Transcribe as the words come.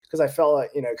because I felt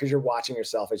like, because you're watching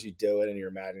yourself as you do it and you're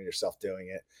imagining yourself doing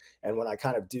it. And when I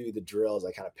kind of do the drills,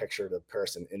 I kind of picture the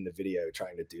person in the video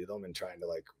trying to do them and trying to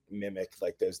like mimic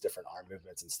like those different arm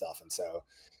movements and stuff. And so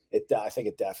I think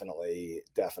it definitely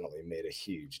made a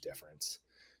huge difference.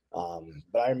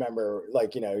 But I remember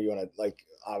like, you want to like,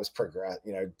 I was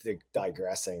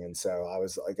digressing. And so I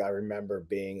was like, I remember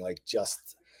being like,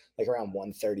 just like around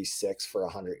 136 for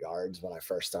 100 yards when I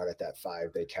first started that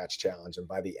 5-day catch challenge. And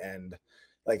by the end,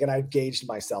 like, and I gauged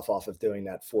myself off of doing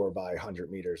that 4x100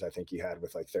 meters, I think you had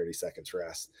with like 30 seconds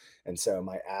rest. And so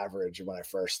my average when I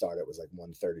first started was like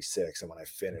 136. And when I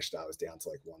finished, I was down to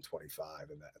like 125.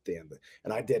 And at the end,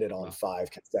 and I did it on 5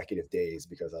 consecutive days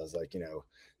because I was like,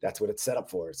 that's what it's set up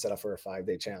for. It's set up for a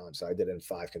 5-day challenge. So I did it in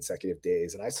 5 consecutive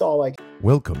days. And I saw like.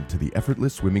 Welcome to the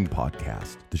Effortless Swimming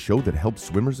Podcast, the show that helps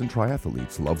swimmers and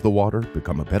triathletes love the water,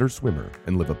 become a better swimmer,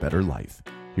 and live a better life.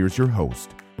 Here's your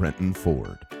host, Brenton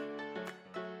Ford.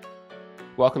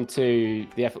 Welcome to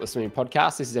the Effortless Swimming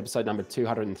Podcast. This is episode number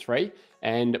 203.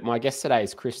 And my guest today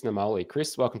is Chris Naimoli.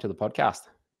 Chris, welcome to the podcast.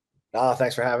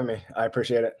 Thanks for having me. I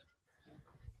appreciate it.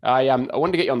 I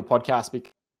wanted to get you on the podcast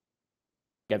because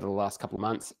together the last couple of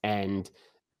months and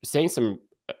seeing some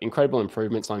incredible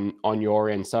improvements on your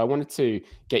end. So I wanted to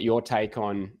get your take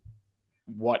on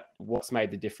what's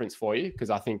made the difference for you, because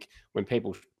I think when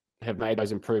people have made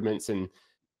those improvements and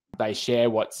they share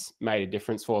what's made a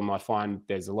difference for them, I find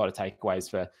there's a lot of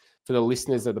takeaways for the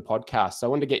listeners of the podcast. So I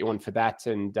wanted to get you on for that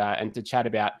and to chat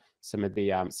about some of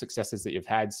the successes that you've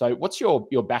had. So what's your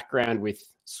background with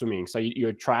swimming? So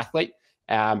you're a triathlete,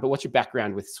 but what's your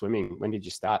background with swimming? When did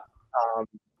you start?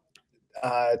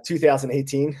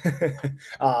 2018.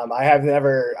 I've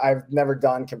never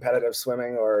done competitive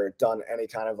swimming or done any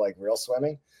kind of like real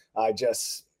swimming. I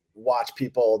just watch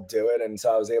people do it. And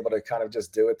so I was able to kind of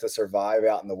just do it to survive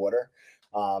out in the water.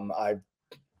 I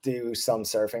do some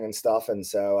surfing and stuff. And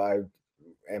so I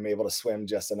am able to swim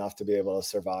just enough to be able to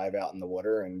survive out in the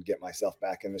water and get myself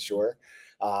back in the shore.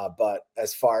 But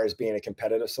as far as being a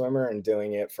competitive swimmer and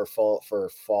doing it for full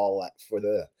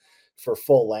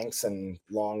lengths and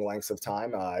long lengths of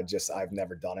time, I've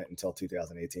never done it until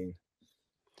 2018.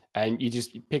 And you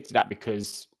picked it up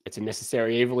because it's a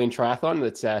necessary evil in triathlon.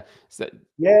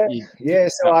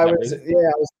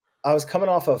 I was coming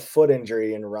off a foot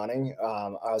injury in running.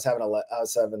 I was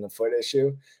having a foot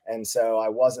issue, and so I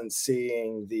wasn't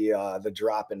seeing the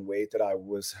drop in weight that I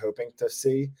was hoping to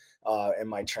see in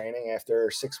my training after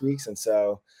 6 weeks. And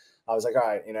so I was like, all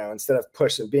right, instead of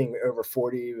being over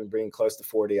 40 and being close to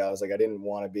 40, I was like, I didn't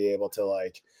want to be able to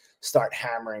like start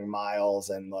hammering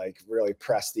miles and like really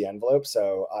press the envelope.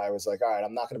 So I was like, all right,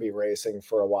 I'm not going to be racing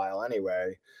for a while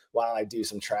anyway. Why don't I do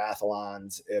some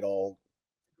triathlons? It'll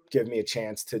give me a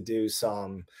chance to do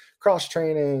some cross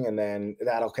training, and then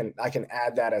I can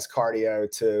add that as cardio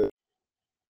to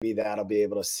that'll be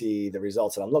able to see the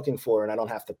results that I'm looking for. And I don't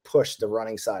have to push the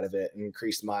running side of it and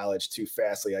increase mileage too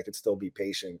fastly. I could still be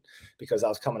patient because I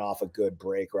was coming off a good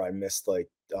break where I missed like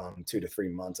 2 to 3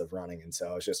 months of running. And so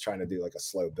I was just trying to do like a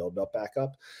slow build up back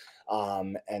up.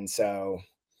 And so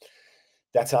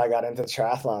that's how I got into the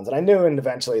triathlons. And I knew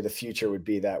eventually the future would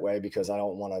be that way because I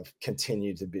don't want to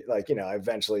continue to be like, I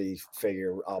eventually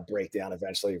figure I'll break down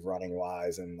eventually running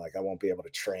wise. And like, I won't be able to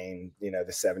train, the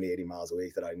 70, 80 miles a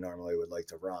week that I normally would like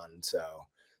to run. So,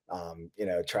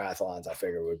 triathlons I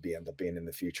figure would end up being in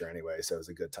the future anyway. So it was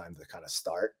a good time to kind of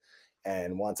start.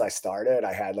 And once I started,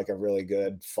 I had like a really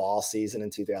good fall season in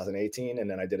 2018. And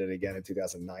then I did it again in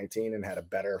 2019 and had a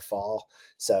better fall.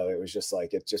 So it was just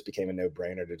like, it just became a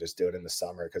no-brainer to just do it in the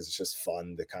summer because it's just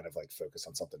fun to kind of like focus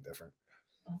on something different.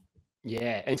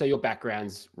 Yeah. And so your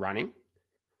background's running?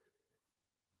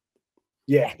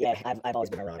 Yeah. I've always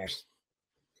been a runner.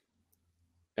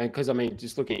 And because, I mean,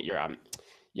 just looking at your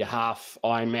half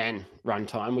Ironman run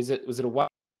time, was it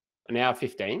an hour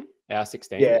 15, hour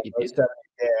 16?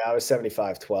 Yeah, I was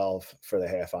 75:12 for the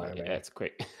half Ironman. Yeah, that's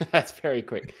quick. That's very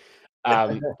quick.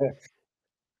 And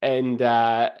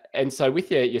so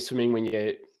with your swimming, when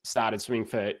you started swimming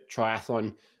for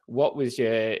triathlon, what was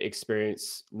your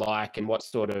experience like, and what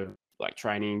sort of like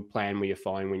training plan were you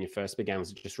following when you first began? Was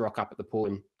it just rock up at the pool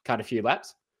and cut a few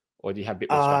laps, or do you have a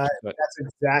bit more structure to it? That's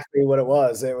exactly what it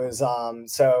was. It was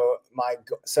so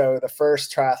the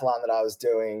first triathlon that I was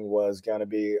doing was going to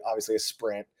be obviously a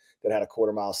sprint that had a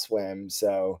 1/4 mile swim.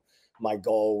 So my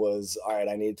goal was, all right,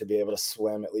 I need to be able to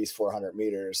swim at least 400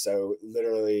 meters. So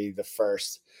literally so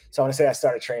I want to say I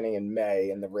started training in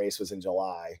May and the race was in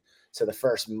July. So the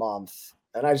first month,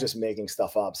 and I was just making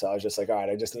stuff up. So I was just like, all right,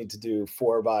 I just need to do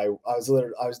I was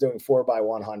doing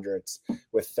 4x100s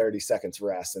with 30 seconds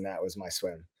rest. And that was my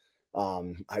swim.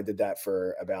 I did that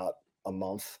for about a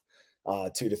month.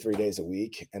 2 to 3 days a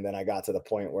week. And then I got to the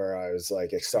point where I was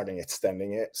like starting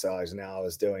extending it. So I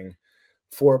was doing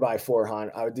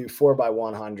 4x400. I would do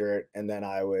 4x100, and then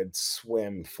I would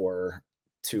swim for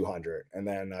 200, and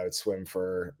then I would swim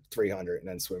for 300, and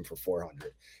then swim for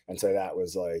 400. And so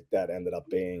that ended up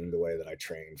being the way that I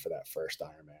trained for that first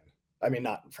Ironman. I mean,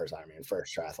 not first Ironman,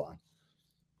 first triathlon.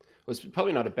 Was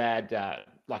probably not a bad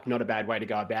not a bad way to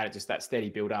go about it, just that steady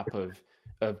build up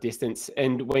of distance.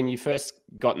 And when you first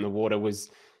got in the water,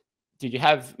 did you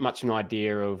have much an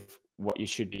idea of what you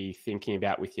should be thinking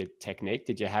about with your technique?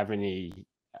 Did you have any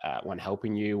one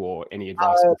helping you, or any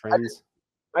advice from friends?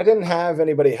 I didn't have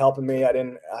anybody helping me. I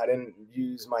didn't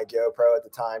use my GoPro at the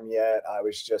time yet. I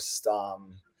was just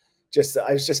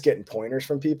getting pointers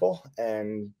from people,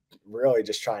 and really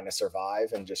just trying to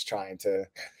survive, and just trying to,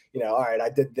 all right, I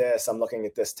did this. I'm looking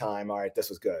at this time. All right, this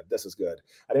was good. This was good.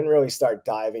 I didn't really start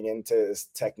diving into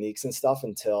techniques and stuff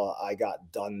until I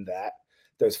got done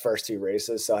those first 2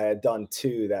 races. So I had done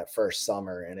 2 that first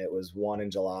summer, and it was one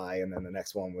in July, and then the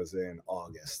next one was in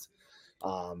August.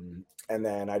 And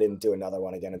then I didn't do another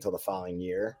one again until the following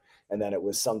year. And then it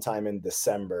was sometime in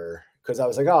December, because I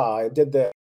was like, oh, I did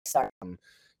this. I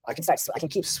can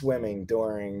keep swimming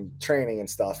during training and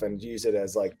stuff, and use it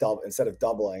as like instead of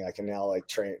doubling, I can now like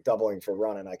train doubling for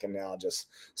running. I can now just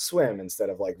swim instead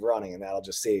of like running, and that'll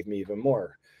just save me even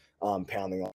more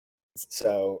pounding on.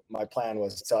 So my plan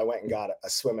was, I went and got a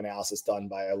swim analysis done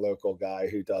by a local guy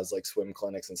who does like swim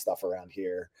clinics and stuff around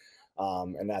here.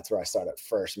 And that's where I started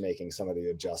first making some of the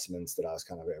adjustments that I was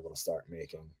kind of able to start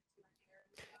making.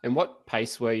 And what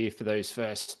pace were you for those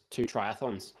first 2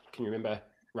 triathlons? Can you remember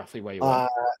roughly where you were?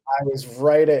 I was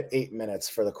right at 8 minutes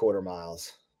for the quarter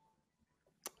miles.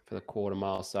 For the quarter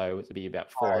mile, so it would be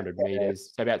about 400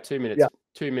 meters. So about 2 minutes.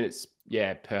 2 minutes,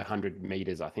 per 100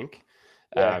 meters, I think.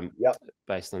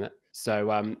 Based on it. So,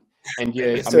 and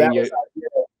you,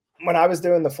 when I was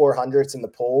doing the 400s in the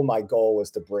pool, my goal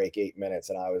was to break 8 minutes,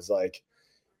 and I was like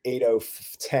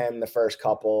 8:10 the first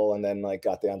couple, and then like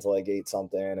got down to like 8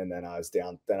 something, and then I was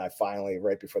down. Then I finally,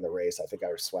 right before the race, I think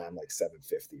I swam like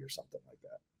 7:50 or something like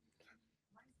that.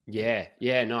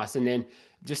 Yeah, nice. And then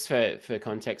just for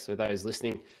context for those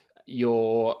listening,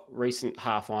 your recent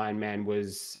half Ironman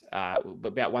was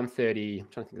about 130. I'm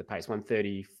trying to think of the pace.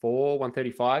 134,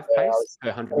 135 pace per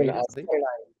 100 meters. I think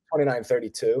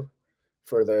 29:32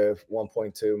 for the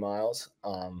 1.2 miles.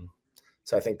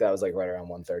 So I think that was like right around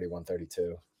 130,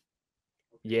 132.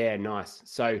 Yeah, nice.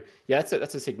 So yeah,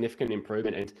 that's a significant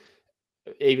improvement, and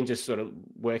even just sort of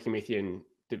working with you and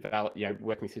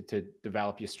working with you to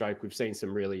develop your stroke, we've seen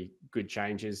some really good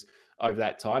changes over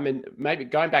that time. And maybe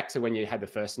going back to when you had the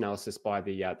first analysis by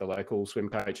the local swim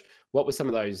coach, what were some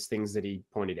of those things that he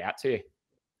pointed out to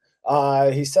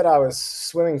you? He said I was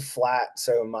swimming flat,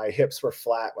 so my hips were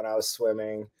flat when I was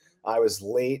swimming. I was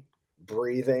late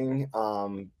breathing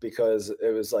because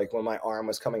it was like when my arm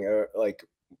was coming out, like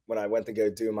when I went to go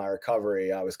do my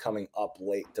recovery, I was coming up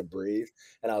late to breathe,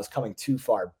 and I was coming too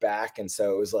far back. And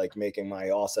so it was like making my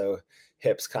also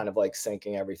hips kind of like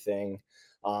sinking everything.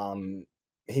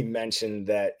 He mentioned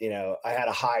that, I had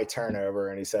a high turnover,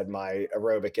 and he said my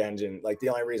aerobic engine, like the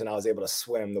only reason I was able to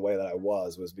swim the way that I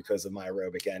was because of my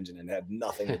aerobic engine, and had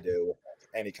nothing to do with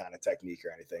any kind of technique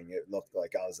or anything. It looked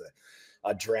like I was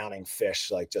a drowning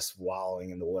fish, like just wallowing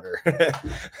in the water.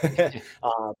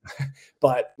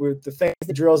 But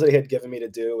the drills that he had given me to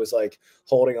do was like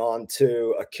holding on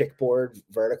to a kickboard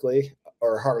vertically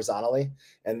or horizontally,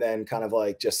 and then kind of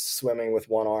like just swimming with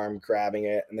one arm, grabbing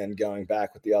it, and then going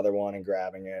back with the other one and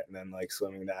grabbing it, and then like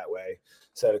swimming that way.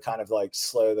 So to kind of like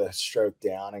slow the stroke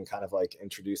down and kind of like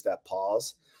introduce that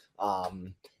pause.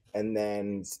 And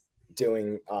then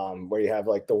doing where you have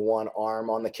like the one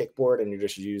arm on the kickboard, and you're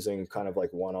just using kind of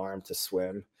like one arm to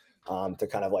swim, to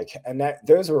kind of like, and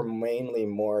those were mainly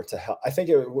more to help. I think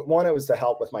it was to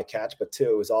help with my catch, but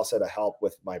 2, it was also to help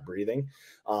with my breathing.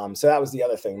 So that was the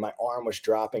other thing. My arm was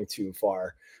dropping too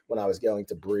far when I was going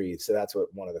to breathe. So that's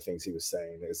one of the things he was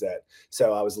saying is that,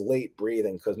 so I was late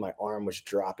breathing because my arm was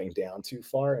dropping down too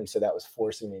far. And so that was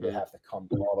forcing me to have to come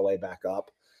all the way back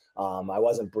up. I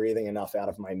wasn't breathing enough out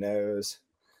of my nose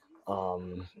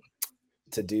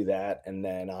to do that. And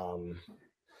then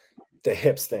the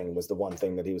hips thing was the one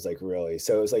thing that he was like really,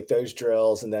 so it was like those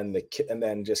drills, and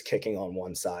then just kicking on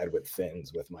one side with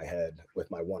fins with my head, with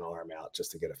my one arm out,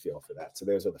 just to get a feel for that. So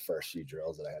those are the first few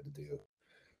drills that I had to do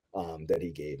that he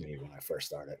gave me when I first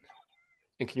started.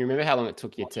 And can you remember how long it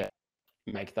took you to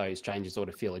make those changes or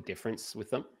to feel a difference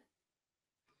with them?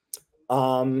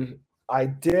 I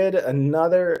did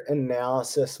another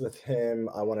analysis with him,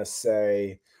 I want to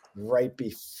say right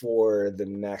before the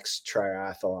next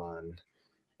triathlon.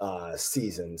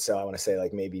 season. So I want to say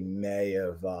like maybe May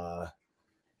of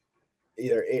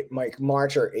either like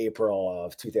March or April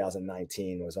of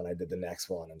 2019 was when I did the next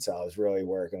one. And so I was really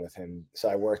working with him. So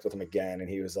I worked with him again, and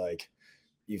he was like,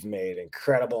 "You've made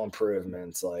incredible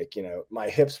improvements. Like, my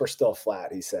hips were still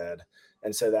flat," he said.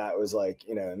 And so that was like,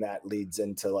 and that leads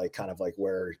into like kind of like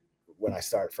where when I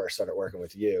first started working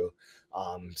with you,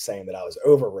 saying that I was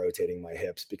over rotating my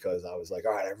hips because I was like,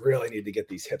 all right, I really need to get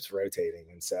these hips rotating.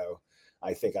 And so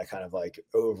I think I kind of like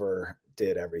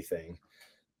overdid everything.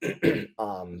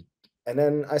 um, and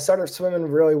then I started swimming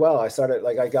really well. I started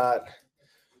like I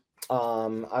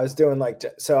was doing like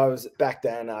so I was back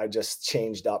then I just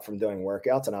changed up from doing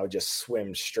workouts, and I would just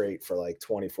swim straight for like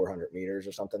 2,400 meters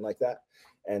or something like that.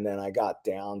 And then I got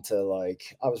down to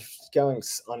like I was going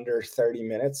under 30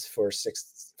 minutes for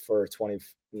 20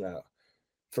 no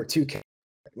for 2K.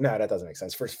 No, that doesn't make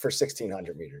sense. For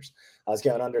 1,600 meters, I was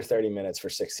going under 30 minutes for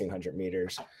 1,600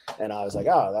 meters, and I was like,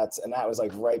 oh, that was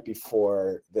like right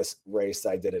before this race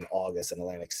I did in August in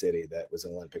Atlantic City. That was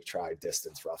an Olympic tri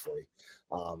distance roughly,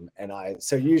 and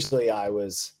so usually I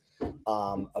was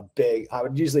I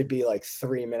would usually be like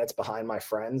 3 minutes behind my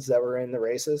friends that were in the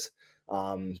races,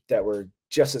 that were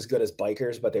just as good as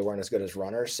bikers, but they weren't as good as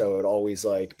runners. So it would always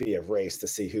like be a race to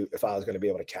see if I was going to be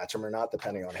able to catch them or not,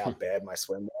 depending on how bad my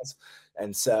swim was.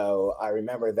 And so I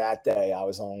remember that day I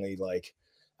was only like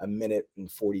a minute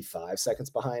and 45 seconds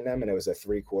behind them, and it was a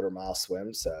 3/4 mile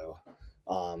swim. So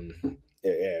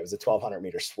it was a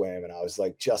 1,200-meter swim, and I was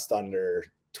like just under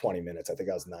 20 minutes. I think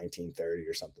I was 19:30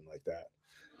 or something like that.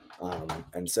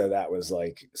 And so that was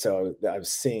like, so I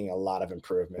was seeing a lot of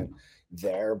improvement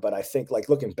there. But I think like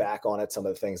looking back on it, some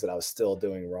of the things that I was still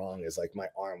doing wrong is like my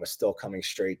arm was still coming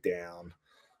straight down.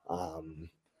 Um,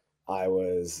 I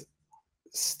was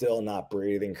still not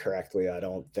breathing correctly, I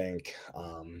don't think.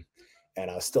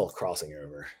 And I was still crossing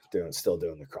over, still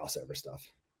doing the crossover stuff.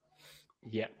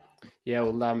 Yeah. Yeah.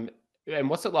 Well, and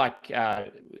what's it like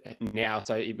now?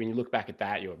 So when you look back at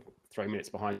that, you're 3 minutes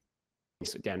behind,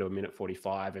 down to a minute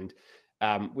 45. And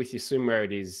with your swim where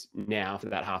it is now for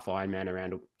that half Ironman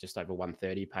around just over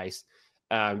 1:30 pace,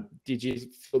 did you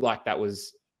feel like that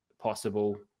was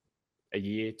possible a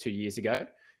year, 2 years ago?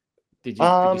 Did you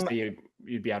Um, see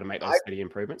you'd be able to make I those steady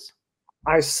improvements?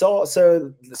 I saw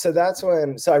so that's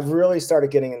when I really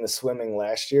started getting into swimming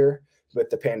last year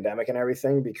with the pandemic and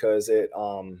everything, because it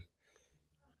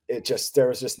just there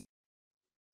was just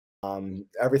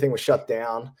everything was shut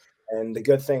down. And the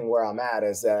good thing where I'm at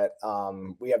is that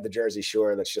we have the Jersey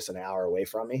Shore that's just an hour away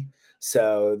from me.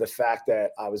 So the fact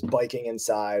that I was biking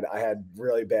inside, I had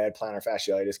really bad plantar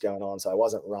fasciitis going on, so I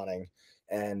wasn't running.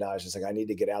 And I was just like, I need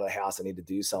to get out of the house. I need to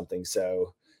do something.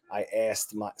 So I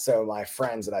asked my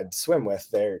friends that I'd swim with,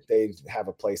 they have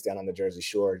a place down on the Jersey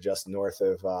Shore just north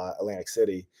of Atlantic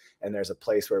City, and there's a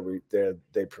place where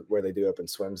where they do open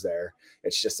swims there.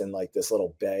 It's just in like this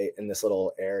little bay in this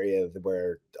little area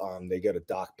where they go to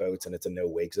dock boats, and it's a no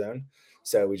wake zone.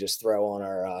 So we just throw on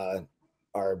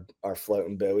our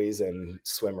floating buoys and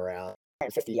swim around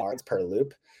 50 yards per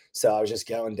loop. So I was just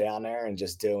going down there and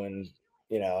just doing,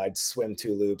 I'd swim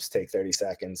 2 loops, take 30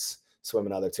 seconds, swim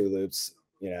another 2 loops,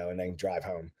 and then drive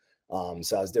home.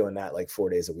 So I was doing that like 4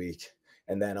 days a week.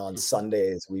 And then on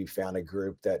Sundays, we found a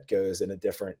group that goes in a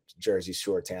different Jersey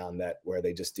Shore town where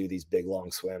they just do these big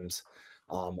long swims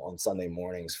on Sunday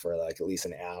mornings for like at least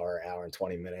an hour and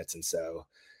 20 minutes. And so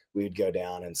we would go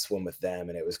down and swim with them.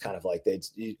 And it was kind of like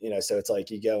so it's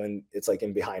like you go in, it's like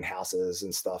in behind houses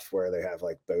and stuff where they have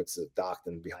like boats that docked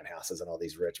in behind houses and all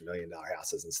these rich $1 million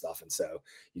houses and stuff. And so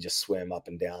you just swim up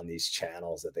and down these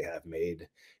channels that they have made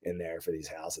in there for these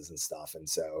houses and stuff. And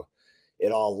so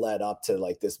it all led up to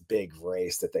like this big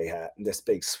race that they had, this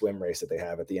big swim race that they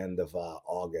have at the end of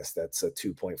August. That's a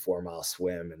 2.4 mile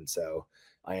swim. And so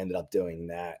I ended up doing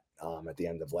that at the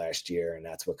end of last year. And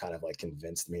that's what kind of like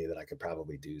convinced me that I could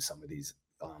probably do some of these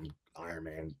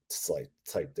Ironman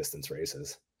type distance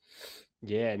races.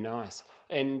 Yeah, nice.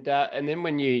 And then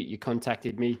when you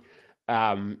contacted me,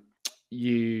 um, had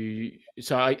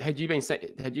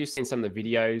you seen some of the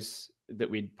videos that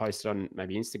we'd posted on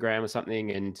maybe Instagram or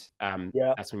something, and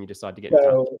Yeah. that's when you decided to get in touch?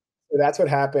 So that's what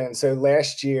happened. So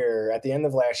last year, at the end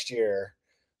of last year,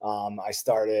 I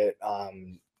started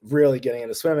really getting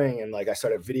into swimming, and like I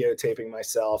started videotaping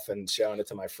myself and showing it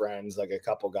to my friends. Like a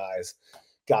couple guys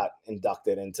got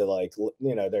inducted into like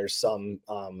there's some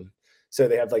so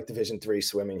they have like Division III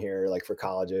swimming here, like for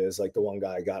colleges. Like the one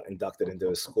guy got inducted into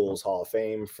his school's Hall of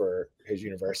Fame, for his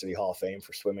university Hall of Fame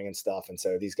for swimming and stuff. And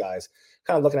so these guys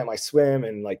kind of looking at my swim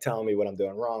and like telling me what I'm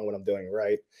doing wrong, what I'm doing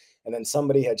right. And then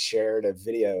somebody had shared a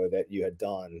video that you had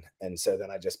done. And so then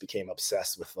I just became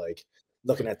obsessed with like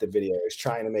looking at the videos,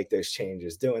 trying to make those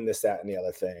changes, doing this, that, and the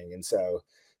other thing. And so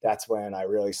that's when I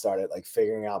really started like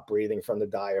figuring out breathing from the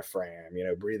diaphragm,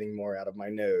 breathing more out of my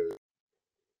nose,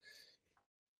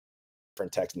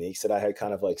 different techniques that I had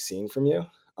kind of like seen from you,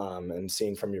 and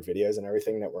seen from your videos and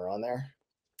everything that were on there.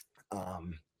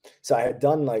 Um, so I had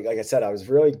done like I said,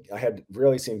 I had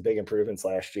really seen big improvements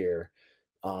last year.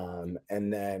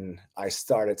 And then I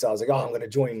started, so I was like, oh, I'm going to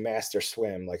join Master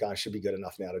Swim. Like I should be good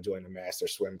enough now to join the Master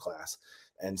Swim class.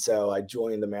 And so I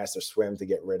joined the Master Swim to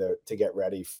get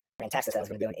ready for Texas. I was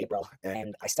going to go in April,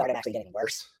 and I started actually getting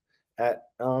worse at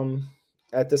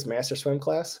at this Master Swim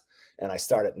class. And I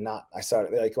started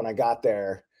like when I got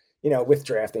there, with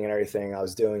drafting and everything, I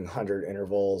was doing 100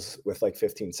 intervals with like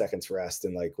 15 seconds rest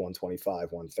and like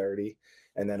 125, 130.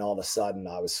 And then all of a sudden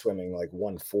I was swimming like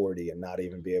 140 and not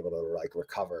even be able to like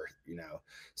recover.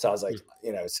 So I was like,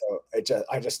 so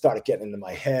I just started getting into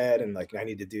my head and like, I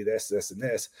need to do this, this, and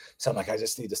this. So I'm like, I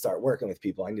just need to start working with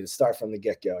people. I need to start from the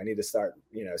get-go. I need to start,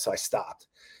 so I stopped.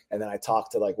 And then I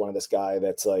talked to like one of this guy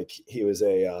that's like, he was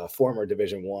a former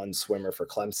Division I swimmer for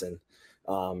Clemson,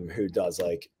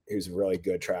 who's a really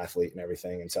good triathlete and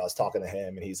everything. And so I was talking to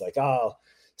him, and he's like, oh,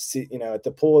 see, at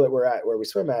the pool that we're at, where we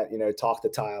swim at, talk to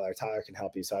Tyler. Tyler can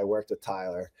help you. So I worked with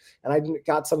Tyler, and I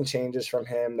got some changes from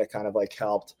him that kind of like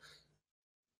helped,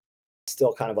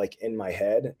 still kind of like in my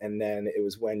head. And then it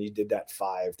was when you did that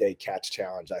 5-day catch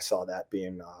challenge, I saw that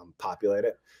being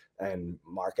populated and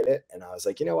marketed. And I was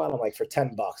like, you know what? I'm like, for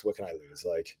 $10, what can I lose?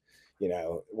 Like,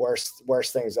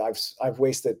 worst things. I've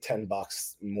wasted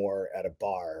 $10 more at a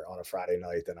bar on a Friday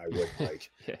night than I would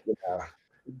like, Yeah.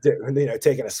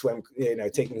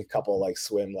 taking a couple like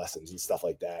swim lessons and stuff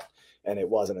like that. And it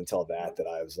wasn't until that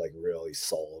I was like really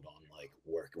sold on like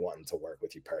wanting to work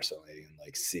with you personally and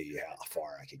like see how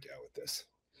far I could go with this.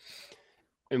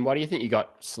 And why do you think you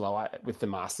got slower with the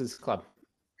Masters Club?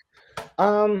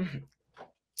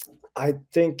 I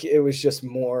think it was just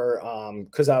more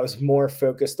because I was more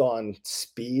focused on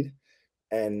speed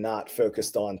and not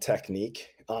focused on technique.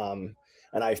 And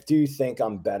I do think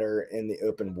I'm better in the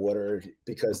open water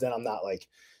because then I'm not like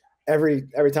every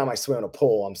time I swim in a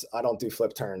pool, I don't do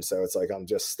flip turns, so it's like I'm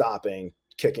just stopping,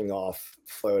 kicking off,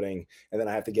 floating, and then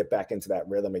I have to get back into that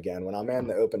rhythm again. When I'm in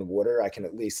the open water, I can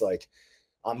at least like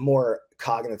I'm more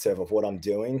cognitive of what I'm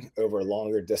doing over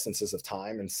longer distances of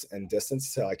time and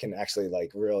distance. So I can actually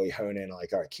like really hone in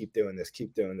like, all right, keep doing this,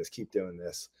 keep doing this, keep doing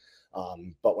this.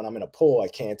 But when I'm in a pool, I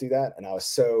can't do that. And I was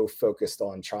so focused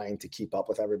on trying to keep up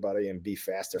with everybody and be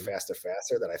faster, faster,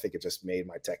 faster that I think it just made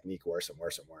my technique worse and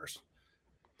worse and worse.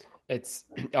 That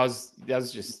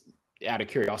was just out of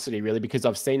curiosity, really, because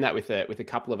I've seen that with a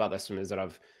couple of other swimmers that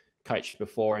I've coached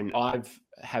before, and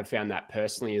have found that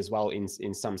personally as well in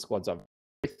some squads I've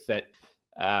with that.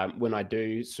 When I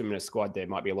do swim in a squad, there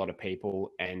might be a lot of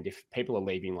people, and if people are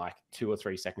leaving like 2 or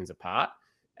 3 seconds apart,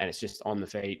 and it's just on the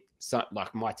feet, so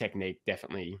like my technique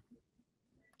definitely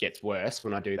gets worse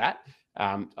when I do that.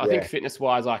 I think fitness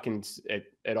wise,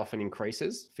 it often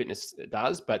increases. Fitness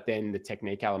does, but then the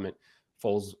technique element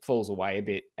falls away a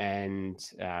bit, and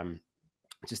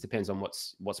it just depends on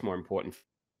what's more important for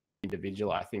the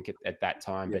individual, I think, at that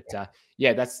time. But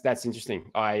that's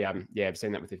interesting. I've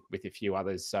seen that with a few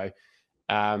others. So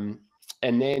and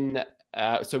then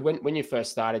so when you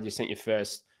first started, you sent your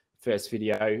first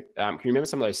video. Can you remember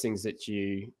some of those things that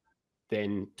you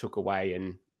then took away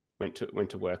and went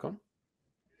to work on?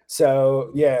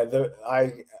 So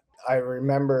I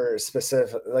remember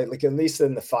specifically, like at least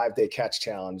in the 5-day catch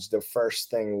challenge, the first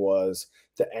thing was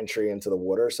the entry into the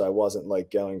water. So I wasn't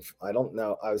like going. I don't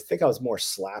know. I think I was more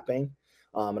slapping,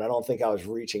 and I don't think I was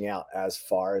reaching out as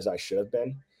far as I should have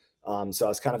been. So I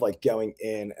was kind of like going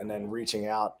in and then reaching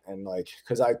out and like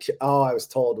because all I was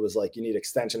told was like you need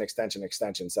extension, extension,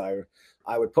 extension. So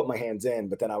I would put my hands in,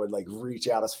 but then I would like reach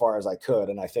out as far as I could,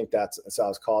 and I think so I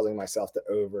was causing myself to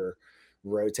over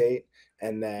rotate.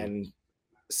 And then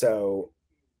so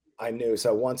I knew,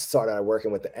 so once started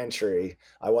working with the entry,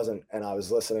 I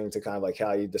was listening to kind of like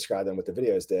how you described them, what the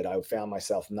videos did. I found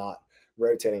myself not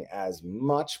rotating as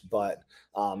much, but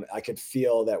I could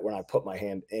feel that when I put my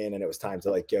hand in and it was time to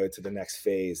like go to the next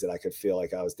phase, that I could feel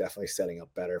like I was definitely setting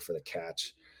up better for the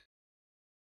catch.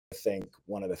 I think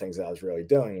one of the things that I was really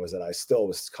doing was that I still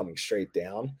was coming straight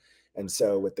down. And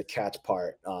so with the catch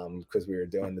part, because we were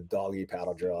doing the doggy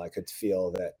paddle drill, I could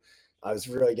feel that I was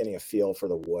really getting a feel for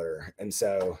the water. And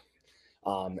so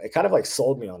it kind of like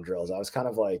sold me on drills. I was kind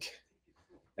of like,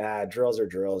 drills are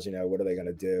drills, what are they going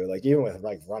to do? Like even with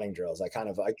like running drills, I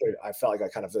felt like I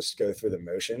kind of just go through the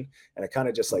motion, and it kind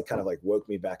of just like kind of like woke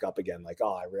me back up again. Like,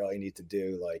 oh, I really need to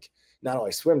do like not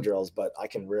only swim drills, but I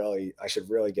should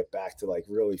really get back to like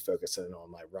really focusing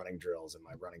on my running drills and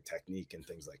my running technique and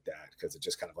things like that. Cause it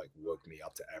just kind of like woke me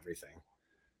up to everything.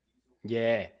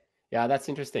 Yeah, yeah, that's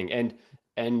interesting. And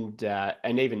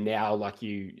even now, like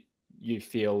you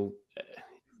feel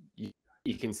you,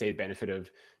 you can see the benefit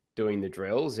of doing the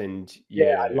drills, and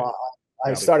Yeah, you're I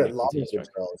able to started continue loving to the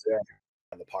stroke. drills. Yeah,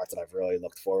 and the parts that I've really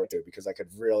looked forward to because I could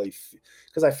really,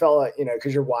 because I felt like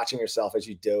because you're watching yourself as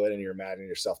you do it and you're imagining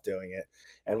yourself doing it.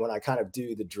 And when I kind of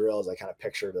do the drills, I kind of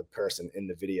picture the person in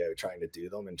the video trying to do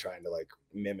them and trying to like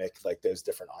mimic like those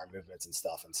different arm movements and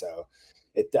stuff. And so,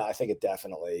 I think it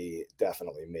definitely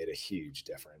made a huge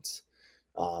difference.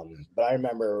 But I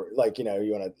remember like, you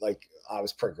want to like, I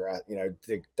was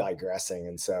digressing.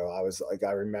 And so I was like,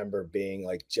 I remember being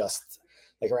like just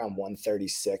like around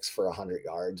 136 for 100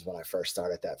 yards when I first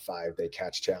started that 5 day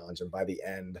catch challenge. And by the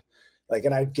end, like,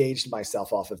 and I gauged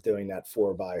myself off of doing that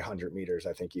 4 by 100 meters,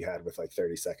 I think you had with like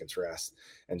 30 seconds rest.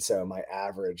 And so my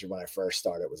average when I first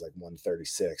started was like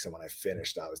 136. And when I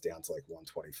finished, I was down to like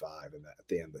 125. And at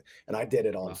the end, and I did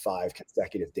it on Wow. 5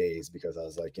 consecutive days because I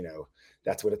was like,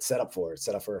 that's what it's set up for. It's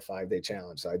set up for a 5 day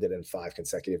challenge. So I did it in 5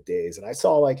 consecutive days. And I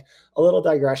saw like a little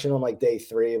digression on like day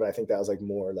 3, but I think that was like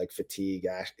more like fatigue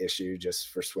issue just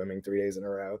for swimming 3 days in a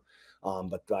row.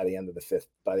 But by the end of the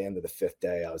fifth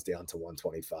day, I was down to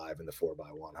 125 in the 4 by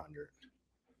 100.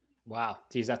 Wow,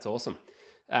 geez, that's awesome.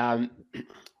 Um,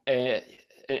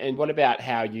 and what about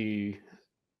how you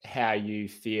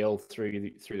feel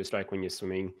through the stroke when you're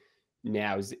swimming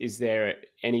now? Is there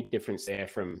any difference there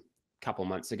from a couple of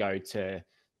months ago to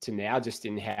now, just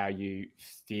in how you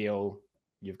feel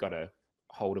you've got a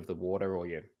hold of the water, or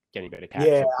you're getting better catch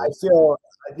Yeah, or pull?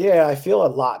 I feel a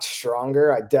lot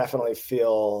stronger. I definitely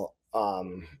feel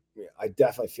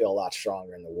a lot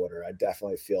stronger in the water. I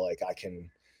definitely feel like I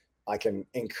can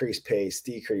increase pace,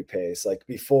 decrease pace. Like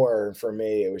before, for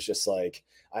me, it was just like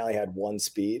I only had one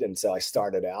speed. And so I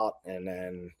started out and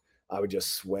then I would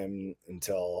just swim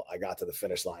until I got to the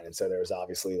finish line. And so there was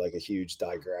obviously like a huge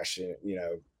digression,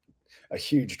 a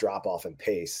huge drop off in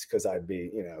pace because I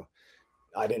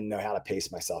didn't know how to pace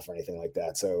myself or anything like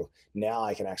that. So now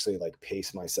I can actually like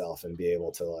pace myself and be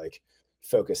able to like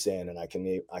focus in, and I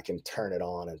can turn it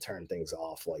on and turn things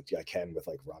off like I can with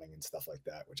like running and stuff like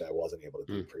that, which I wasn't able to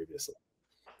do Mm. previously.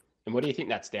 And what do you think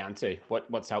that's down to?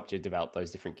 What's helped you develop those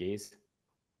different gears?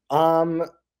 Um,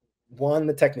 One,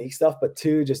 the technique stuff, but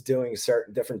two, just doing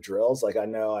certain different drills. Like I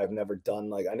never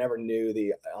knew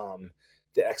the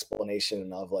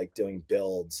explanation of like doing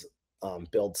build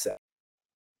set.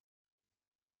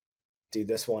 Do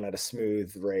this one at a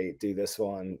smooth rate, do this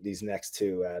one, these next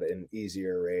two at an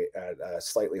easier rate, at a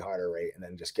slightly harder rate, and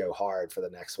then just go hard for the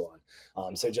next one.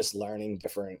 So just learning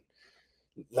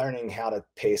how to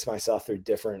pace myself through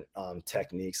different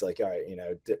techniques. Like, all right,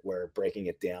 we're breaking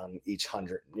it down each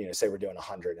 100, say we're doing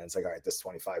 100 and it's like, all right, this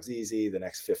 25 is easy, the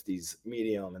next 50 is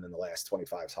medium, and then the last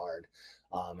 25 is hard.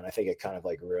 And I think it kind of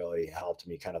like really helped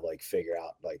me kind of like figure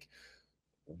out like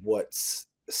what's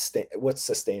what's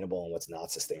sustainable and what's not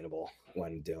sustainable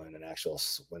when doing when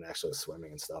actually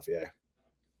swimming and stuff. Yeah.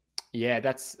 Yeah,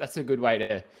 that's a good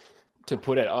way to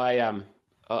put it. I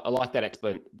like that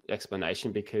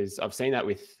explanation, because I've seen that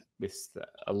with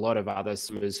a lot of other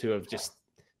swimmers who have just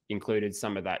included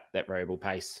some of that variable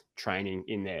pace training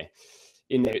in their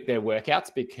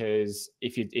workouts. Because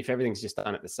if everything's just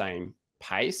done at the same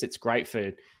pace, it's great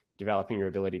for developing your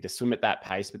ability to swim at that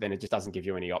pace, but then it just doesn't give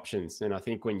you any options. And I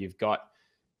think when you've got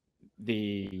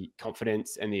the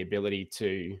confidence and the ability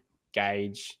to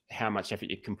gauge how much effort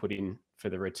you can put in for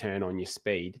the return on your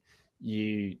speed,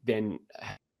 you then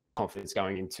have confidence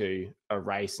going into a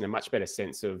race and a much better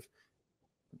sense of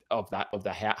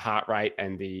the heart rate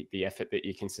and the effort that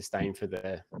you can sustain for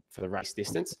the race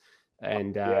distance.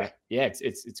 And Yeah. yeah,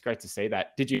 it's great to see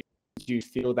that. Did you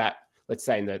feel that, let's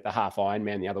say in the half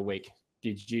Ironman the other week,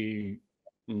 did you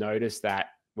notice that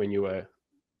when you were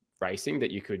racing that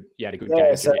you had a good Yeah.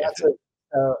 gauge So of your that's effort?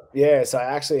 it. Yeah. So I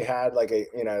actually had like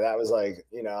that was like,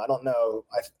 I don't know.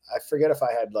 I forget if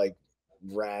I had like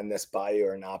ran this by you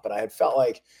or not, but I had felt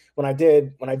like when I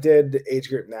did the age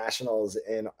group nationals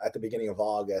at the beginning of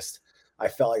August, I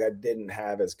felt like I didn't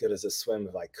have as good as a swim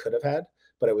as I could have had,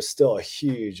 but it was still a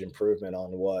huge improvement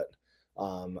on what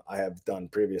I have done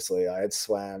previously. I had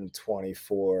swam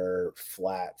 24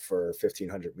 flat for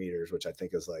 1500 meters, which I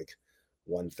think is like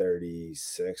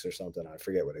 136 or something. I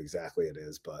forget what exactly it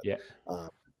is, but Yeah. um,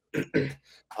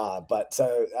 but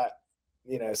so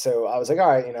so I was like, all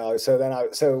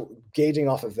right, so gauging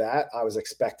off of that, I was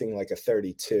expecting like a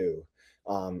 32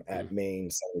 at Maine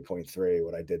 70.3,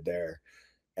 what I did there.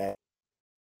 And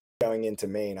going into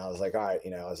Maine, I was like, all right,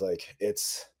 I was like,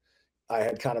 I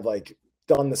had kind of like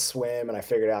done the swim and I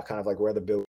figured out kind of like where the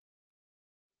bill.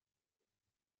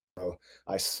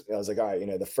 I was like, all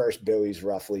right, the first buoy's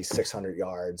roughly 600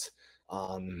 yards.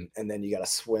 And then you got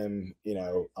to swim,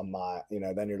 a mile,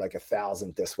 then you're like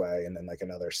 1,000 this way and then like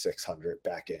another 600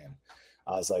 back in.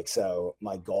 I was like, so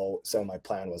my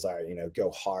plan was, all right, go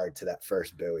hard to that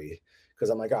first buoy. Cause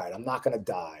I'm like, all right, I'm not going to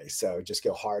die. So just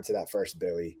go hard to that first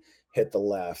buoy, hit the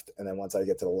left. And then once I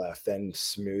get to the left, then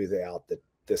smooth out the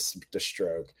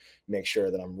stroke, make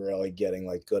sure that I'm really getting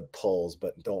like good pulls,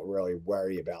 but don't really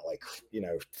worry about like,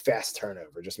 fast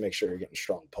turnover. Just make sure you're getting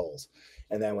strong pulls.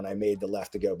 And then when I made the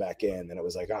left to go back in, then it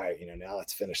was like, all right, now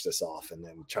let's finish this off and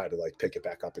then try to like pick it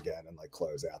back up again and like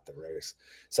close out the race.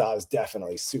 So I was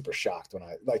definitely super shocked when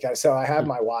I had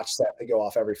my watch set to go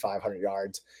off every 500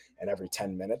 yards and every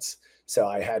 10 minutes. So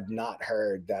I had not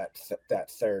heard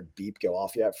that third beep go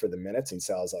off yet for the minutes. And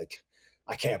so I was like,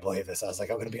 I can't believe this. I was like,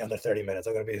 I'm going to be under 30 minutes.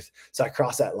 So I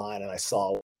crossed that line and I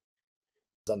saw it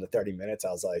was under 30 minutes.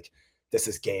 I was like, this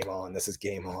is game on. This is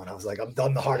game on. I was like, I'm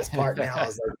done the hardest part now. I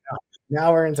was like,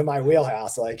 now we're into my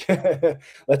wheelhouse. Like,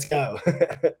 let's go.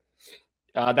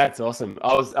 That's awesome.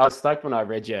 I was stoked when I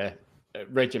read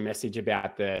your message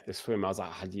about the swim. I was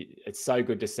like, it's so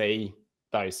good to see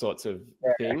those sorts of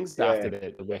things after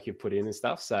the work you put in and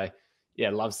stuff. So yeah,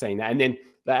 love seeing that. And then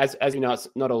as you know, it's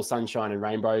not all sunshine and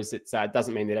rainbows. It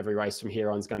doesn't mean that every race from here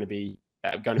on is going to be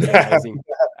amazing.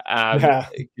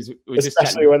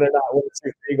 Especially when they're not with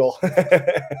Eagle.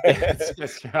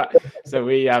 That's right. So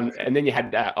and then you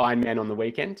had Ironman on the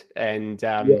weekend, and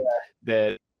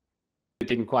it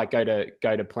didn't quite go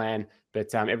to plan,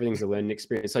 but everything's a learning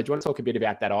experience. So do you want to talk a bit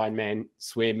about that Ironman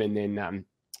swim and then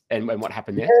and what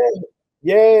happened there?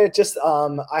 Yeah, just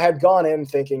I had gone in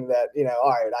thinking that, all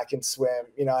right, I can swim.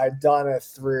 I had done a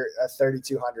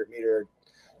 3,200 meter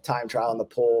time trial in the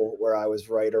pool where I was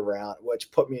right around, which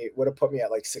would have put me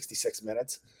at like 66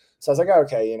 minutes. So I was like,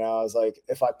 okay, I was like,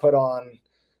 if I put on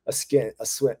a skim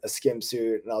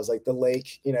suit, and I was like, the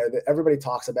lake, everybody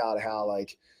talks about how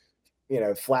like,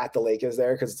 flat the lake is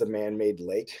there because it's a man-made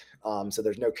lake. So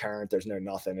there's no current, there's no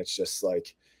nothing. It's just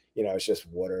like, it's just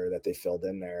water that they filled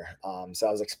in there. So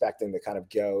I was expecting to kind of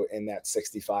go in that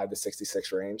 65 to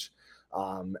 66 range.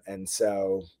 And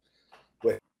so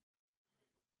when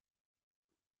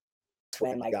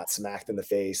I got smacked in the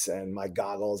face and my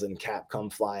goggles and cap come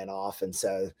flying off. And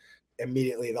so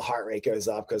immediately the heart rate goes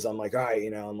up because I'm like, all right,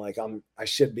 I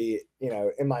should be,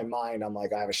 in my mind, I'm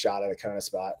like, I have a shot at a Kona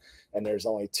spot and there's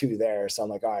only 2 there. So I'm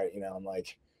like, all right, I'm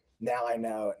like, now I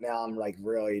know. Now I'm like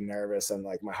really nervous and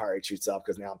like my heart rate shoots up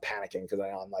because now I'm panicking because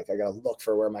I'm like, I gotta look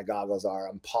for where my goggles are.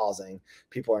 I'm pausing.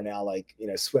 People are now like,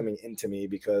 swimming into me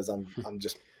because I'm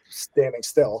just standing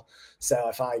still. So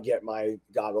if I get my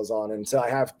goggles on, and so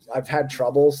I've had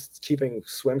troubles keeping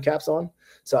swim caps on.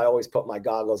 So I always put my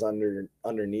goggles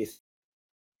underneath.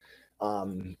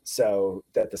 So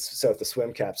if the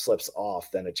swim cap slips off,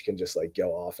 then it can just like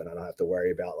go off and I don't have to worry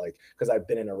about like, cause I've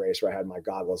been in a race where I had my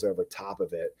goggles over top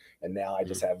of it. And now I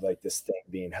just have like this thing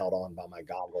being held on by my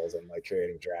goggles and like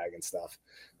creating drag and stuff.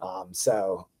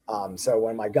 So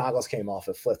when my goggles came off,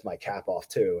 it flipped my cap off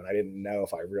too. And I didn't know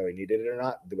if I really needed it or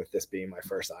not with this being my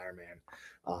first Ironman.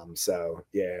 So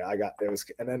yeah,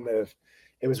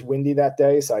 it was windy that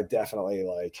day. So I definitely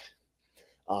like,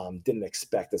 didn't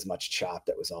expect as much chop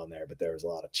that was on there, but there was a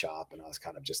lot of chop and I was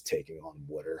kind of just taking on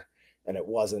water and it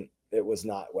was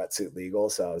not wetsuit legal.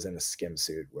 So I was in a skim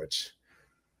suit, which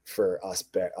for us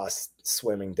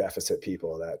swimming deficit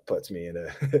people, that puts me in a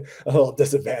little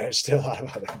disadvantage to a lot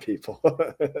of other people.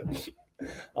 But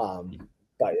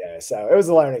yeah, so it was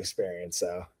a learning experience.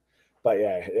 So, but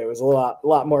yeah, it was a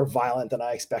lot more violent than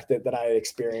I expected, than I had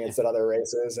experienced at other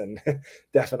races, and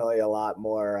definitely a lot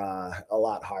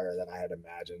harder than I had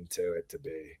imagined it to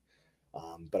be.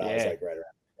 But I was like right around.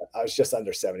 I was just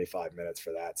under 75 minutes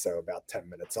for that, so about 10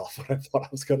 minutes off when I thought I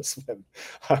was going to swim.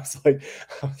 I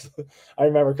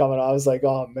remember coming. I was like,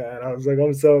 oh man, I was like,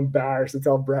 I'm so embarrassed to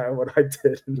tell Brian what I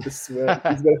did in the swim.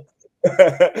 I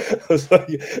was like,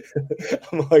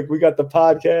 I'm like, we got the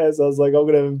podcast. I was like, I'm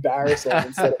going to embarrass him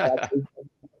instead of actually.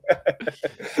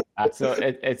 So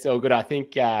it's all good. I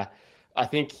think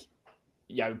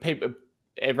people,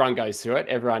 everyone goes through it.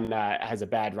 Everyone has a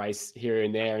bad race here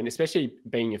and there, and especially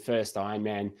being your first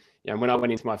Ironman. When I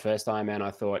went into my first Ironman, I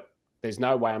thought, there's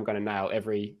no way I'm going to nail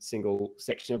every single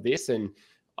section of this, and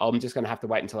I'm just going to have to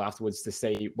wait until afterwards to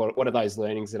see what are those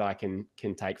learnings that I can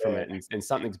take from it, and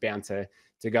something's bound to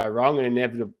go wrong, and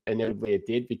inevitably it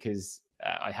did, because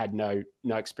I had no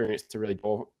experience to really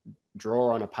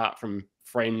draw on apart from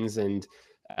friends and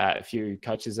a few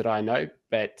coaches that I know.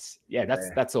 But yeah,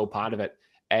 that's all part of it,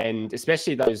 and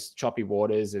especially those choppy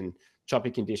waters and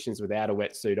choppy conditions without a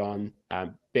wetsuit on,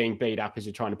 being beat up as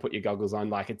you're trying to put your goggles on.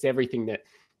 Like, it's everything that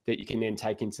you can then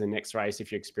take into the next race.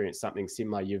 If you experience something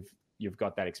similar, you've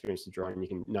got that experience to draw, and you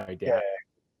can no doubt,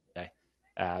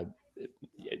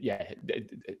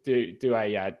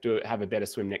 have a better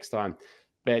swim next time.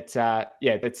 But I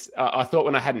thought,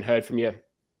 when I hadn't heard from you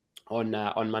on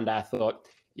Monday, I thought,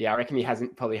 I reckon he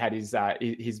hasn't probably had his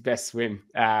best swim.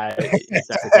 If that's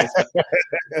the case.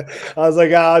 But I was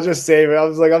like, I'll just save it. I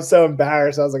was like, I'm so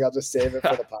embarrassed. I was like, I'll just save it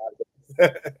for the podcast.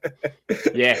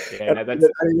 No, I didn't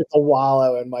get to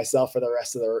wallow in myself for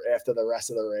after the rest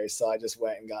of the race. So I just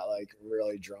went and got like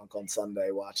really drunk on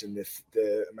Sunday watching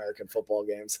the American football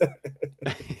games.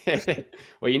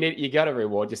 Well, you got to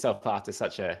reward yourself after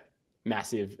such a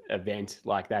massive event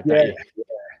like that.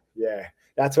 Yeah.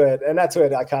 That's what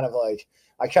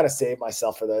I kind of saved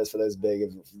myself for those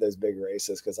big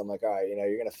races, because I'm like, all right,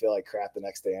 you're gonna feel like crap the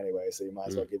next day anyway, so you might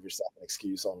as well give yourself an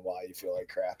excuse on why you feel like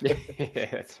crap. Yeah,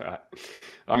 that's right.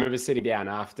 I remember sitting down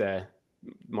after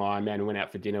my Ironman and went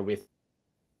out for dinner with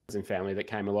and family that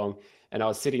came along, and I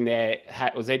was sitting there,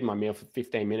 was eating my meal for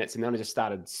 15 minutes, and then I just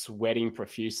started sweating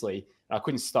profusely. I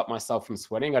couldn't stop myself from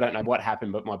sweating. I don't know what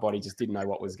happened, but my body just didn't know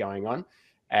what was going on,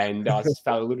 and I just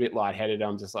felt a little bit lightheaded.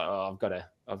 I'm just like, I've got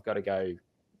to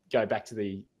go back to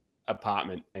the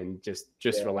apartment and just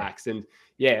relax. And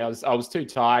I was too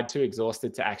tired, too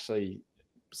exhausted to actually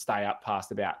stay up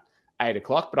past about 8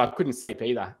 o'clock, but I couldn't sleep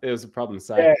either. It was a problem.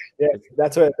 So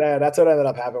that's what ended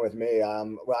up happening with me.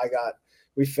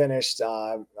 We finished.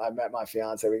 I met my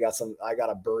fiance. I got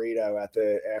a burrito at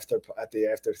the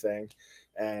after thing,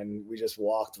 and we just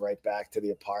walked right back to the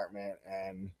apartment,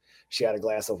 and she had a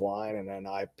glass of wine, and then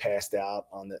I passed out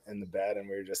in the bed, and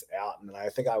we were just out. And then I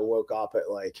think I woke up at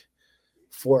like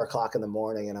 4 o'clock in the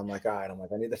morning, and I'm like, all right,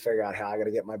 I need to figure out how I got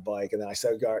to get my bike. And then I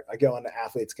go on the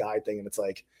athlete's guide thing, and it's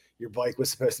like, your bike was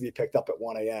supposed to be picked up at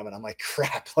 1 a.m. And I'm like,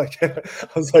 crap. Like, I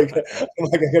was like, I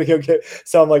gotta go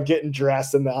so I'm like getting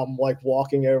dressed, and I'm like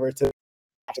walking over to,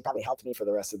 actually probably helped me for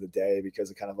the rest of the day, because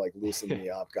it kind of like loosened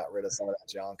me up, got rid of some of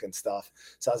that junk and stuff.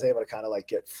 So I was able to kind of like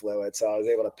get fluid. So I was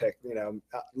able to pick,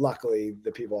 luckily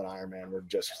the people at Ironman were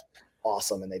just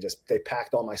awesome, and they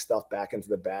packed all my stuff back into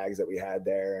the bags that we had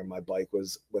there, and my bike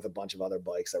was with a bunch of other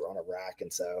bikes that were on a rack,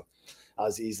 and so I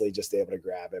was easily just able to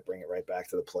grab it, bring it right back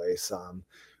to the place.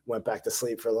 Went back to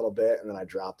sleep for a little bit, and then I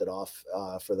dropped it off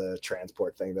for the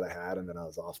transport thing that I had, and then I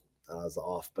was off.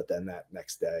 But then that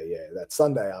next day, that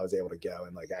Sunday, I was able to go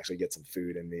and like actually get some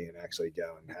food in me, and actually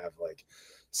go and have like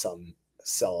some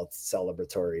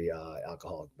celebratory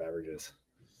alcoholic beverages.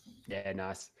 Yeah,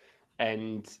 nice.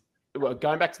 And well,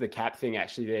 going back to the cap thing,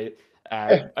 actually,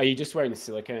 are you just wearing the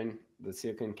silicone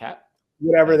cap?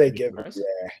 Whatever they give me.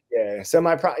 Yeah. So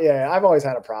I've always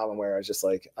had a problem where I was just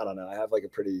like, I don't know, I have like a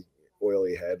pretty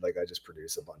oily head. Like, I just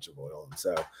produce a bunch of oil. And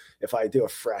so if I do a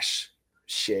fresh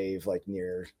shave like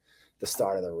near the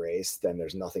start of the race, then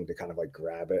there's nothing to kind of like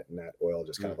grab it. And that oil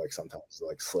just kind of like sometimes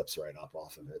like slips right up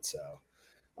off of it. So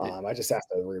I just have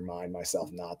to remind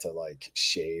myself not to like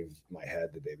shave my head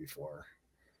the day before.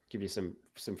 Give you some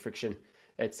friction.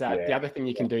 It's the other thing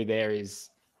you can do there is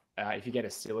if you get a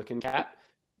silicone cap,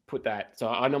 put that. So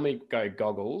I normally go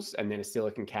goggles and then a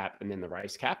silicone cap and then the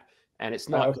race cap. And it's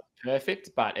not perfect,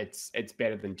 but it's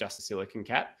better than just a silicone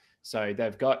cap. So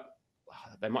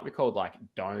they might be called like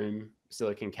dome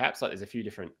silicone caps. Like, there's a few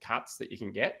different cuts that you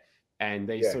can get, and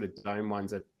these sort of dome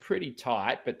ones are pretty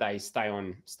tight, but they stay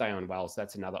on well. So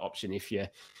that's another option if you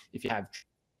have.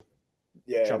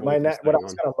 Yeah, what I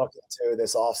was kind of looking into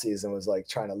this off season was like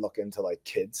trying to look into like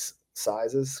kids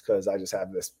sizes, because I just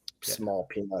have this small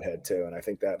peanut head too, and I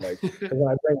think that like when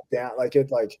I bring it down, like it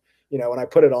like when I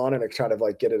put it on and I try to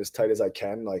like get it as tight as I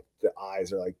can, like the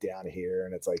eyes are like down here,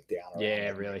 and it's like down.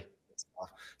 Yeah, really.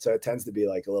 So it tends to be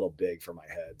like a little big for my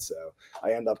head, so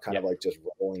I end up kind of like just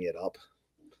rolling it up.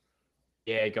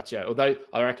 Yeah, gotcha. Although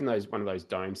I reckon one of those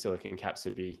dome silicone caps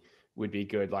would be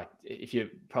good. Like if you're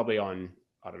probably on,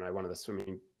 I don't know, one of the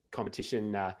swimming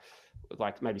competition,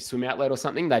 like maybe Swim Outlet or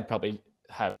something, they'd probably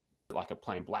have like a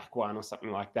plain black one or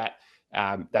something like that.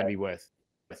 That'd be worth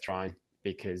trying,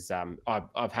 because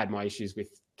I've had my issues with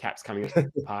caps coming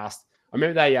in the past. I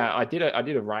remember I did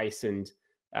a race, and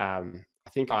I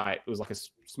think it was like a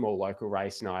small local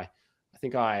race, and I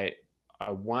think I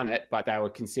won it, but they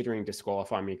were considering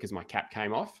disqualifying me because my cap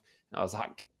came off. And I was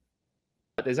like,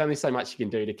 there's only so much you can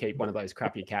do to keep one of those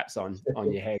crappy caps on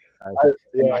your head. So,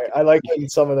 I like when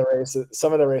some of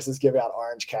the races give out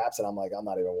orange caps, and I'm like, I'm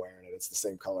not even wearing it. It's the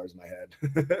same color as my head.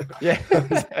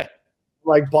 Yeah.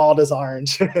 Like bald as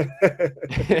orange.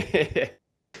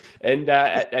 And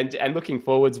looking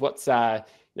forwards, what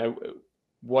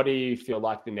do you feel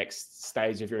like the next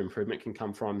stage of your improvement can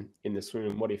come from in the swim?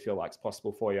 And what do you feel like is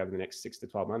possible for you over the next 6 to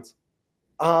 12 months?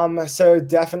 So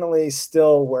definitely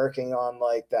still working on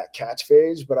like that catch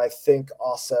phase, but I think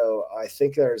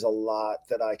there's a lot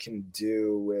that I can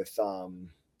do with,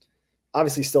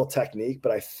 obviously still technique,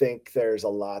 but I think there's a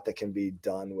lot that can be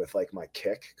done with like my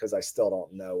kick, because I still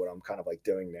don't know what I'm kind of like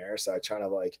doing there. So I try to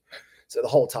like, so the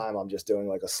whole time I'm just doing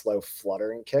like a slow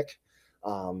fluttering kick.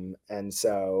 And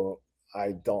so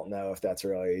I don't know if that's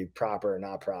really proper or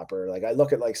not proper. Like I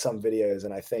look at like some videos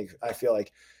and I feel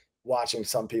like watching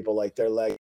some people, like their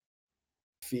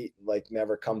feet like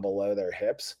never come below their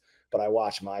hips, but I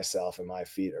watch myself and my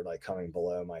feet are like coming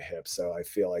below my hips. So I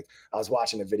feel like I was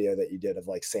watching a video that you did of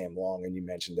like Sam Long, and you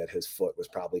mentioned that his foot was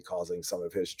probably causing some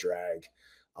of his drag,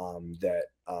 that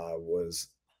was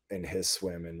in his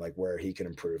swim, and like where he can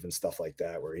improve and stuff like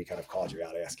that, where he kind of called you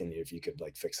out asking you if you could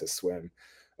like fix his swim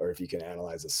or if you can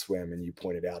analyze his swim, and you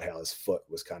pointed out how his foot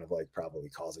was kind of like probably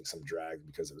causing some drag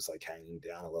because it was like hanging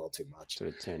down a little too much. Sort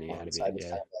of turning out a So bit,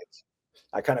 yeah.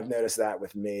 I kind of noticed that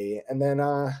with me. And then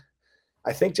I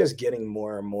think just getting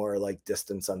more and more like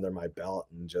distance under my belt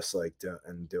and just like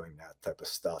doing that type of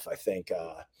stuff. I think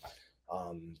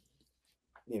um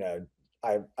you know,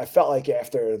 I felt like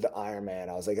after the Ironman,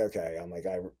 I was like, okay, I'm like,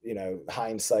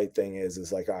 hindsight thing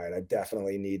is like, all right, I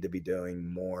definitely need to be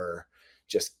doing more,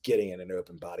 just getting in an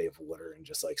open body of water and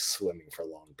just like swimming for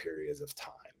long periods of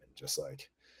time, and just like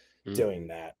doing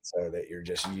that, so that you're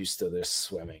just used to this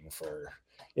swimming for,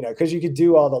 because you could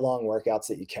do all the long workouts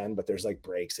that you can, but there's like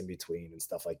breaks in between and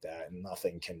stuff like that. And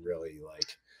nothing can really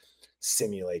like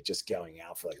simulate just going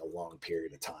out for like a long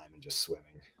period of time and just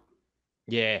swimming.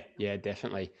 Yeah,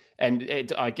 definitely.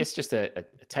 And I guess just a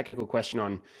technical question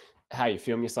on how you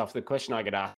film yourself. The question I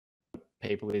get asked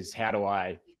people is how do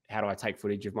I take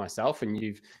footage of myself? And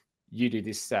you do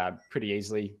this pretty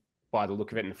easily by the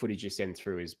look of it, and the footage you send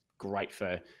through is great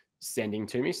for sending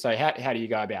to me. So how do you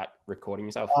go about recording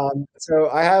yourself?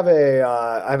 So I have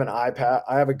an iPad.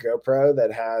 I have a GoPro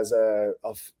that has a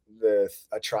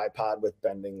tripod with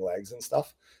bending legs and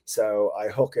stuff. So I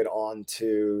hook it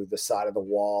onto the side of the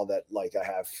wall that like I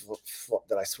have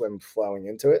that I swim flowing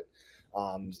into it.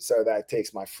 So that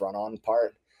takes my front on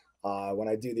part. When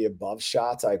I do the above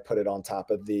shots, I put it on top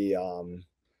of the uh,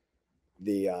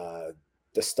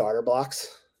 the starter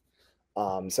blocks.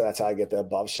 So that's how I get the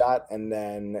above shot. And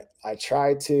then I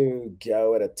try to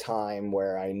go at a time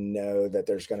where I know that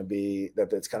it's kind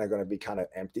of going to be kind of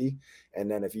empty.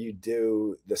 And then if you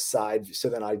do the side, so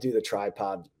then I do the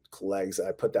tripod legs,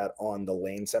 I put that on the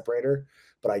lane separator,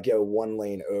 but I go one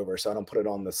lane over. So I don't put it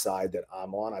on the side that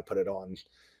I'm on. I put it on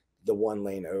the one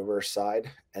lane over side.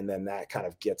 And then that kind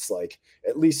of gets like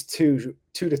at least two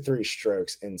to three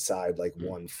strokes inside like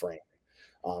one frame.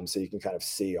 So you can kind of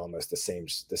see almost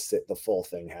the full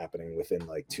thing happening within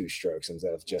like two strokes,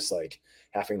 instead of just like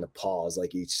having to pause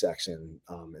like each section,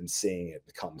 and seeing it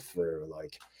come through.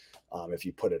 Like if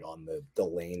you put it on the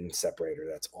lane separator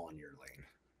that's on your lane.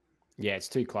 Yeah, it's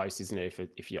too close, isn't it?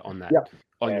 If you're on that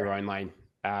your own lane,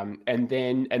 and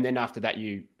then after that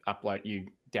you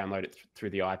download it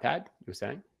through the iPad. You were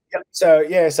saying? Yep. So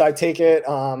I take it.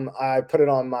 I put it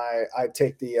on I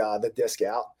take the disc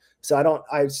out. So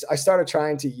I started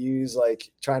trying to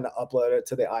upload it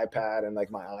to the iPad and like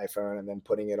my iPhone, and then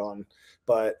putting it on.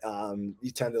 But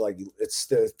you tend to like, it's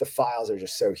the files are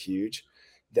just so huge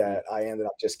that I ended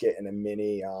up just getting a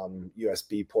mini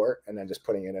USB port, and then just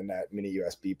putting it in that mini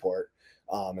USB port,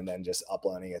 and then just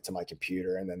uploading it to my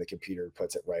computer, and then the computer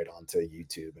puts it right onto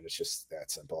YouTube, and it's just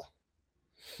that simple.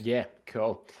 Yeah,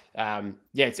 cool.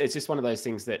 It's just one of those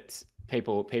things that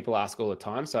people ask all the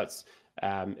time. So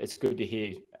it's good to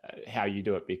hear how you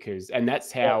do it, and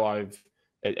that's how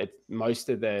most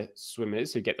of the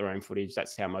swimmers who get their own footage,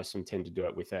 that's how most of them tend to do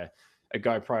it, with a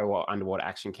GoPro or underwater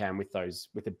action cam with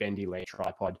a bendy leg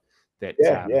tripod. And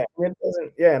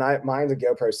mine's a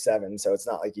GoPro 7, so it's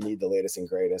not like you need the latest and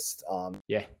greatest.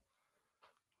 The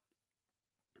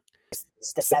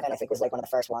 7 I think was like one of the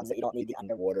first ones that you don't need the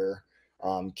underwater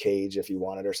cage if you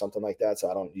want it or something like that.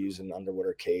 So I don't use an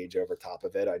underwater cage over top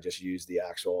of it. I just use the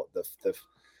actual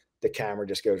the camera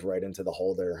just goes right into the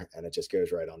holder, and it just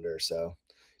goes right under. So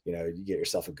you get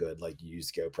yourself a good like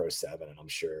used GoPro 7, and I'm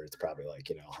sure it's probably like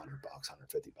 $100,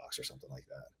 $150 or something like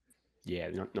that. Yeah,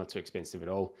 not too expensive at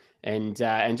all. And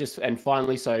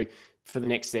finally, so for the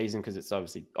next season, because it's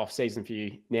obviously off season for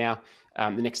you now,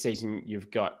 the next season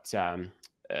you've got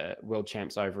world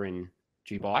champs over in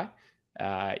Dubai.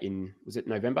 Was it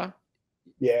November?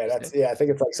 Yeah, I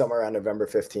think it's like somewhere around November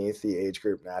 15th, the age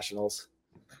group nationals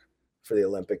for the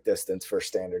Olympic distance for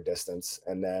standard distance,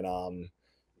 and then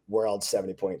World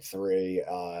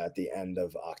 70.3 at the end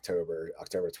of October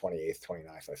 28th,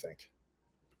 29th, I think.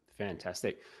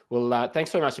 Fantastic. Well,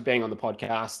 thanks very much for being on the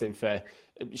podcast and for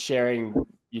sharing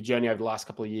your journey over the last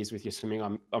couple of years with your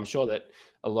swimming. I'm sure that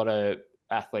a lot of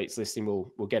athletes listening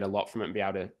will get a lot from it and be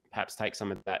able to perhaps take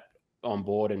some of that on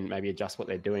board and maybe adjust what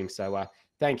they're doing. So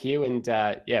thank you. And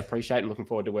appreciate and looking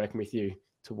forward to working with you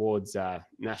towards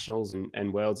nationals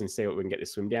and worlds and see what we can get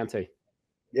this swim down to.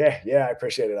 Yeah, I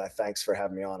appreciate it. Thanks for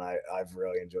having me on. I've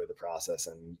really enjoyed the process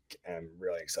and am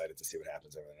really excited to see what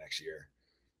happens over the next year.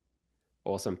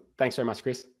 Awesome. Thanks very much,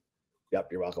 Chris. Yep,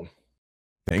 you're welcome.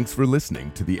 Thanks for listening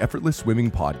to the Effortless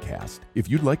Swimming Podcast. If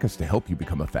you'd like us to help you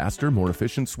become a faster, more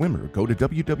efficient swimmer, go to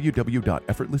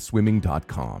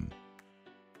www.effortlessswimming.com.